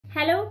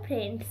Hello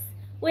friends,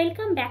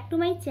 welcome back to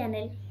my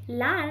channel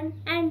Learn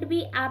and be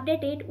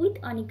updated with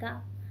Anika.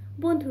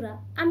 বন্ধুরা,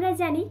 আমরা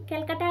জানি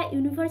Calcutta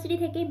university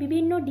থেকে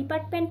বিভিন্ন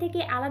ডিপার্টমেন্ট থেকে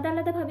আলাদা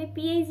আলাদাভাবে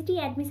পিএইচডি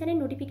অ্যাডমিশনের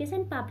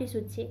নোটিফিকেশান পাবলিশ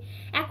হচ্ছে।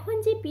 এখন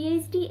যে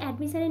পিএইচডি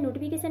অ্যাডমিশনের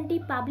নোটিফিকেশানটি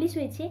পাবলিশ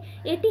হয়েছে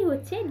এটি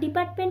হচ্ছে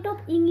ডিপার্টমেন্ট অফ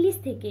ইংলিশ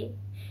থেকে।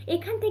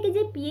 এখান থেকে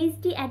যে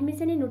পিএইচডি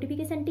অ্যাডমিশনের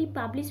নোটিফিকেশানটি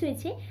পাবলিশ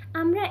হয়েছে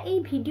আমরা এই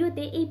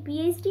ভিডিওতে এই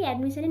পিএইচডি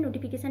অ্যাডমিশনের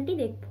নোটিফিকেশানটি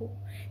দেখব।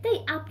 তাই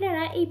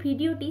আপনারা এই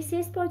ভিডিওটি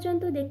শেষ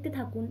পর্যন্ত দেখতে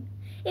থাকুন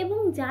এবং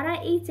যারা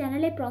এই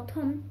চ্যানেলে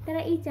প্রথম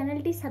তারা এই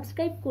চ্যানেলটি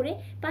সাবস্ক্রাইব করে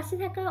পাশে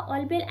থাকা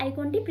অল বেল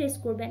আইকনটি প্রেস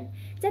করবেন,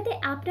 যাতে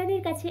আপনাদের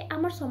কাছে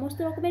আমার সমস্ত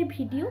রকমের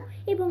ভিডিও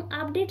এবং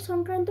আপডেট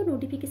সংক্রান্ত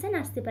নোটিফিকেশান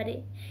আসতে পারে।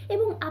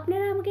 এবং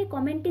আপনারা আমাকে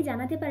কমেন্টে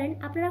জানাতে পারেন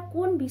আপনারা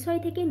কোন বিষয়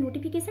থেকে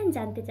নোটিফিকেশান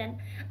জানতে চান।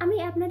 আমি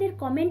আপনাদের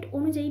কমেন্ট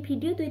অনুযায়ী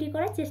ভিডিও তৈরি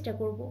করার চেষ্টা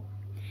করব।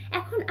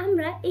 এখন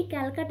আমরা এই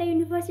ক্যালকাটা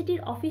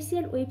ইউনিভার্সিটির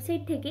অফিসিয়াল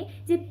ওয়েবসাইট থেকে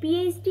যে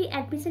পিএইচডি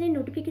অ্যাডমিশনের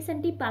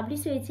নোটিফিকেশানটি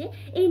পাবলিশ হয়েছে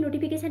এই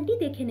নোটিফিকেশানটি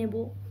দেখে নেব।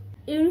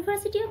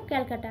 University of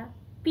Calcutta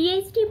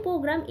PhD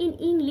Program in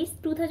English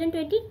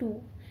 2022.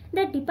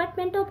 The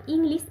Department of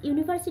English,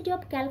 University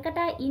of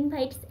Calcutta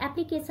invites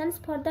applications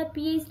for the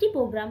PhD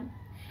program.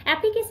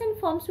 Application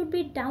form should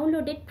be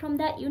downloaded from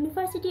the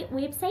university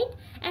website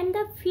and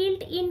the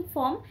filled-in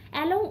form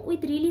along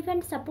with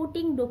relevant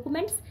supporting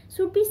documents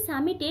should be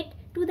submitted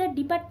to the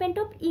Department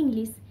of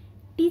English,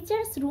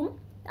 Teachers Room,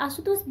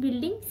 Ashutosh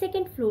Building,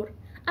 2nd floor.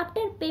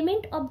 After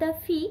payment of the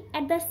fee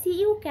at the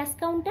CU cash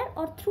counter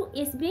or through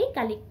SBI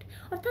collect।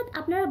 অর্থাৎ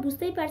আপনারা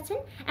বুঝতেই পারছেন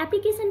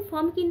application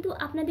form কিন্তু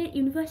আপনাদের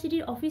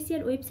ইউনিভার্সিটির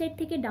official website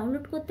থেকে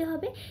download করতে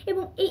হবে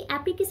এবং এই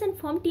অ্যাপ্লিকেশন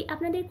ফর্মটি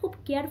আপনাদের খুব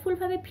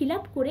কেয়ারফুলভাবে ফিল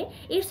আপ করে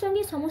এর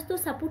সঙ্গে সমস্ত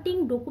সাপোর্টিং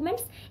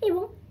ডকুমেন্টস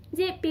এবং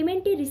যে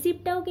পেমেন্টের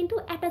রিসিপ্টটাও কিন্তু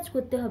অ্যাটাচ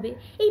করতে হবে।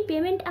 এই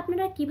পেমেন্ট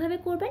আপনারা কিভাবে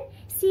করবেন?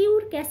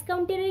 সিইউর ক্যাশ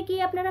কাউন্টারে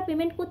গিয়ে আপনারা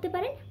পেমেন্ট করতে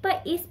পারেন বা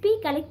এসবিআই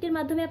কালেক্টের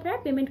মাধ্যমে আপনারা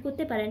পেমেন্ট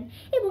করতে পারেন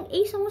এবং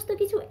এই সমস্ত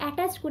কিছু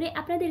অ্যাটাচ করে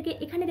আপনাদেরকে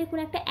এখানে দেখুন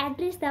একটা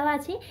অ্যাড্রেস দেওয়া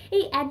আছে,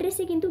 এই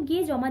অ্যাড্রেসে কিন্তু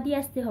গিয়ে জমা দিয়ে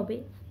আসতে হবে,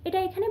 এটা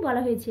এখানে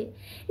বলা হয়েছে।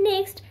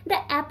 Next, the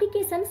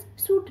applications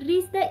should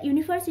reach the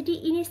university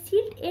in a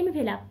sealed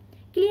envelope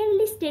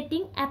clearly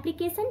stating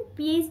application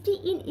PhD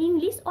in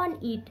English on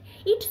it.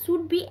 It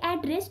should be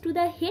addressed to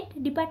the head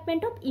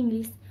department of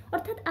English.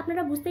 অর্থাৎ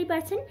আপনারা বুঝতেই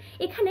পারছেন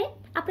এখানে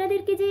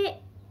আপনাদেরকে যে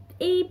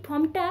এই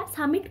ফর্মটা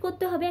সাবমিট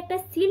করতে হবে একটা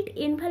সিল্ড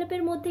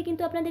এনভেলপের মধ্যে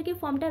কিন্তু আপনাদেরকে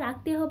ফর্মটা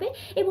রাখতে হবে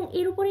এবং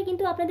এর উপরে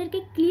কিন্তু আপনাদেরকে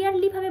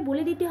ক্লিয়ারলিভাবে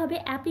বলে দিতে হবে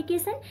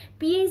অ্যাপ্লিকেশন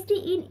পিএইচডি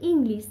ইন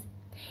ইংলিশ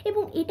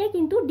এবং এটা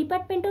কিন্তু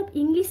ডিপার্টমেন্ট অফ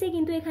ইংলিশে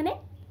কিন্তু এখানে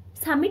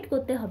সাবমিট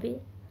করতে হবে,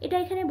 এটা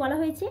এখানে বলা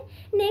হয়েছে।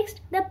 Next,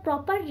 the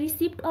proper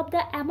receipt of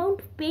the amount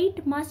paid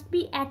must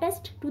be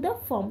attached to the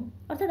form.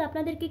 অর্থাৎ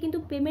আপনাদেরকে কিন্তু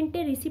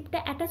পেমেন্টের রিসিপ্টটা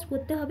অ্যাটাচ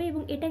করতে হবে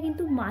এবং এটা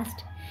কিন্তু must.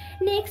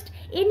 Next,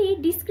 any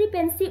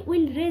discrepancy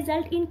will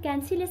result in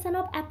cancellation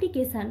of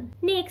application.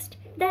 Next,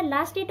 the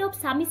last date of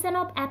submission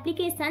of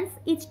applications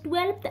is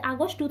 12th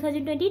August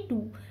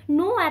 2022.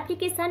 No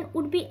application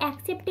would be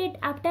accepted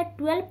after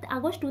 12th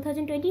August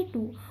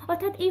 2022.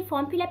 অর্থাৎ এই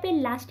ফর্ম ফিল আপের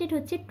last date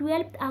হচ্ছে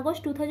 12th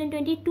August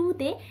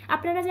 2022-তে।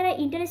 আপনারা যারা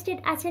interested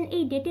আছেন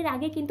এই ডেটের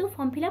আগে কিন্তু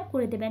ফর্ম ফিল আপ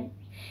করে দেবেন।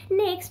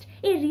 Next,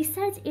 a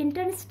research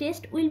entrance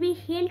test will be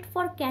held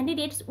for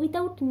candidates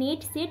without net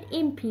set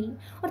MPhil.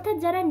 অর্থাৎ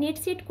যারা নেট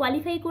সেট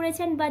কোয়ালিফাই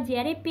করেছেন বা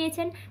জেআরএফ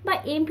পেয়েছেন বা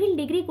এমফিল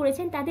ডিগ্রি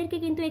করেছেন তাদেরকে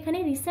কিন্তু এখানে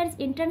রিসার্চ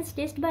এন্ট্রান্স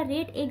টেস্ট বা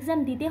রেট এক্সাম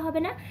দিতে হবে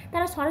না,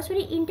 তারা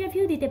সরাসরি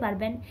ইন্টারভিউ দিতে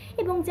পারবেন।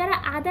 এবং যারা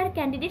আদার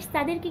ক্যান্ডিডেটস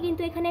তাদেরকে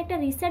কিন্তু এখানে একটা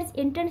রিসার্চ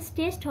এন্ট্রান্স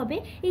টেস্ট হবে,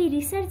 এই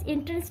রিসার্চ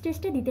এন্ট্রান্স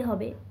টেস্টটা দিতে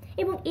হবে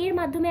এবং এর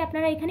মাধ্যমে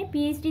আপনারা এখানে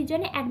পিএইচডির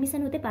জন্য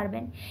অ্যাডমিশন হতে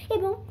পারবেন।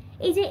 এবং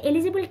এই যে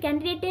এলিজিবল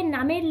ক্যান্ডিডেটের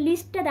নামের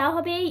লিস্টটা দেওয়া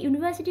হবে এই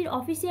ইউনিভার্সিটির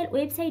অফিসিয়াল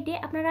ওয়েবসাইটে,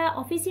 আপনারা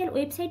অফিসিয়াল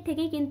ওয়েবসাইট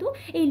থেকেই কিন্তু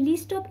এই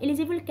লিস্ট অফ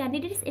এলিজিবল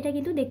ক্যান্ডিডেটস এটা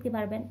কিন্তু দেখতে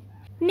পারবেন।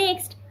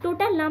 Next,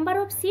 total number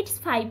of seats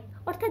 5।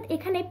 অর্থাৎ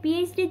এখানে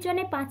পিএইচডির জন্য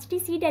 5টি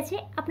সিট আছে,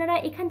 আপনারা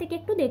এখান থেকে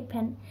একটু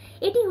দেখবেন।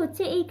 এটি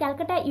হচ্ছে এই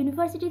ক্যালকাটা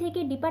ইউনিভার্সিটি থেকে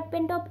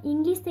ডিপার্টমেন্ট অফ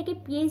ইংলিশ থেকে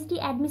পিএইচডি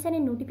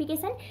অ্যাডমিশনের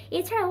নোটিফিকেশান।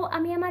 এছাড়াও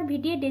আমি আমার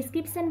ভিডিও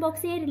ডেসক্রিপশন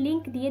বক্সের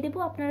লিঙ্ক দিয়ে দেবো,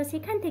 আপনারা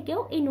সেখান থেকেও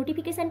এই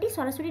নোটিফিকেশানটি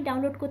সরাসরি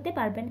ডাউনলোড করতে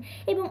পারবেন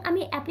এবং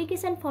আমি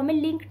অ্যাপ্লিকেশান ফর্মের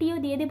লিঙ্কটিও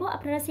দিয়ে দেবো,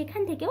 আপনারা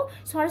সেখান থেকেও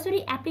সরাসরি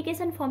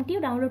অ্যাপ্লিকেশান ফর্মটিও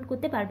ডাউনলোড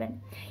করতে পারবেন।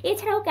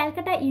 এছাড়াও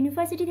ক্যালকাটা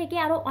ইউনিভার্সিটি থেকে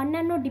আরও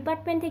অন্যান্য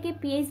ডিপার্টমেন্ট থেকে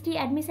পিএইচডি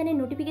অ্যাডমিশনের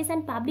নোটিফিকেশান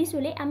পাবলিশ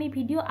হলে আমি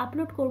ভিডিও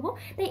আপলোড করব,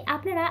 তাই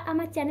আপনারা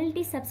আমার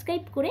চ্যানেলটি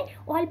সাবস্ক্রাইব করে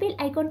অল বেল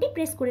আইকনটি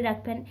প্রেস করে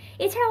রাখবেন।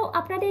 এছাড়াও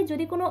আপনাদের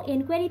যদি কোনো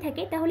এনকোয়ারি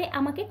থাকে তাহলে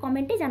আমাকে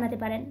কমেন্টে জানাতে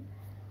পারেন।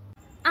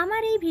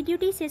 আমার এই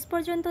ভিডিওটি শেষ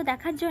পর্যন্ত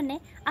দেখার জন্য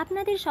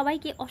আপনাদের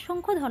সবাইকে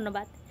অসংখ্য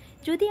ধন্যবাদ।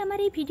 যদি আমার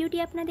এই ভিডিওটি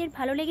আপনাদের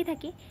ভালো লেগে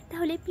থাকে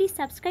তাহলে প্লিজ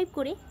সাবস্ক্রাইব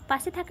করে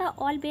পাশে থাকা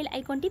অল বেল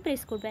আইকনটি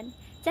প্রেস করবেন,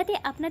 যাতে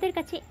আপনাদের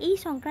কাছে এই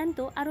সংক্রান্ত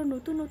আরও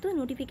নতুন নতুন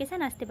নোটিফিকেশান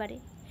আসতে পারে।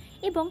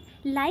 এবং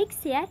লাইক,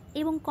 শেয়ার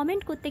এবং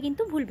কমেন্ট করতে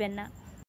কিন্তু ভুলবেন না।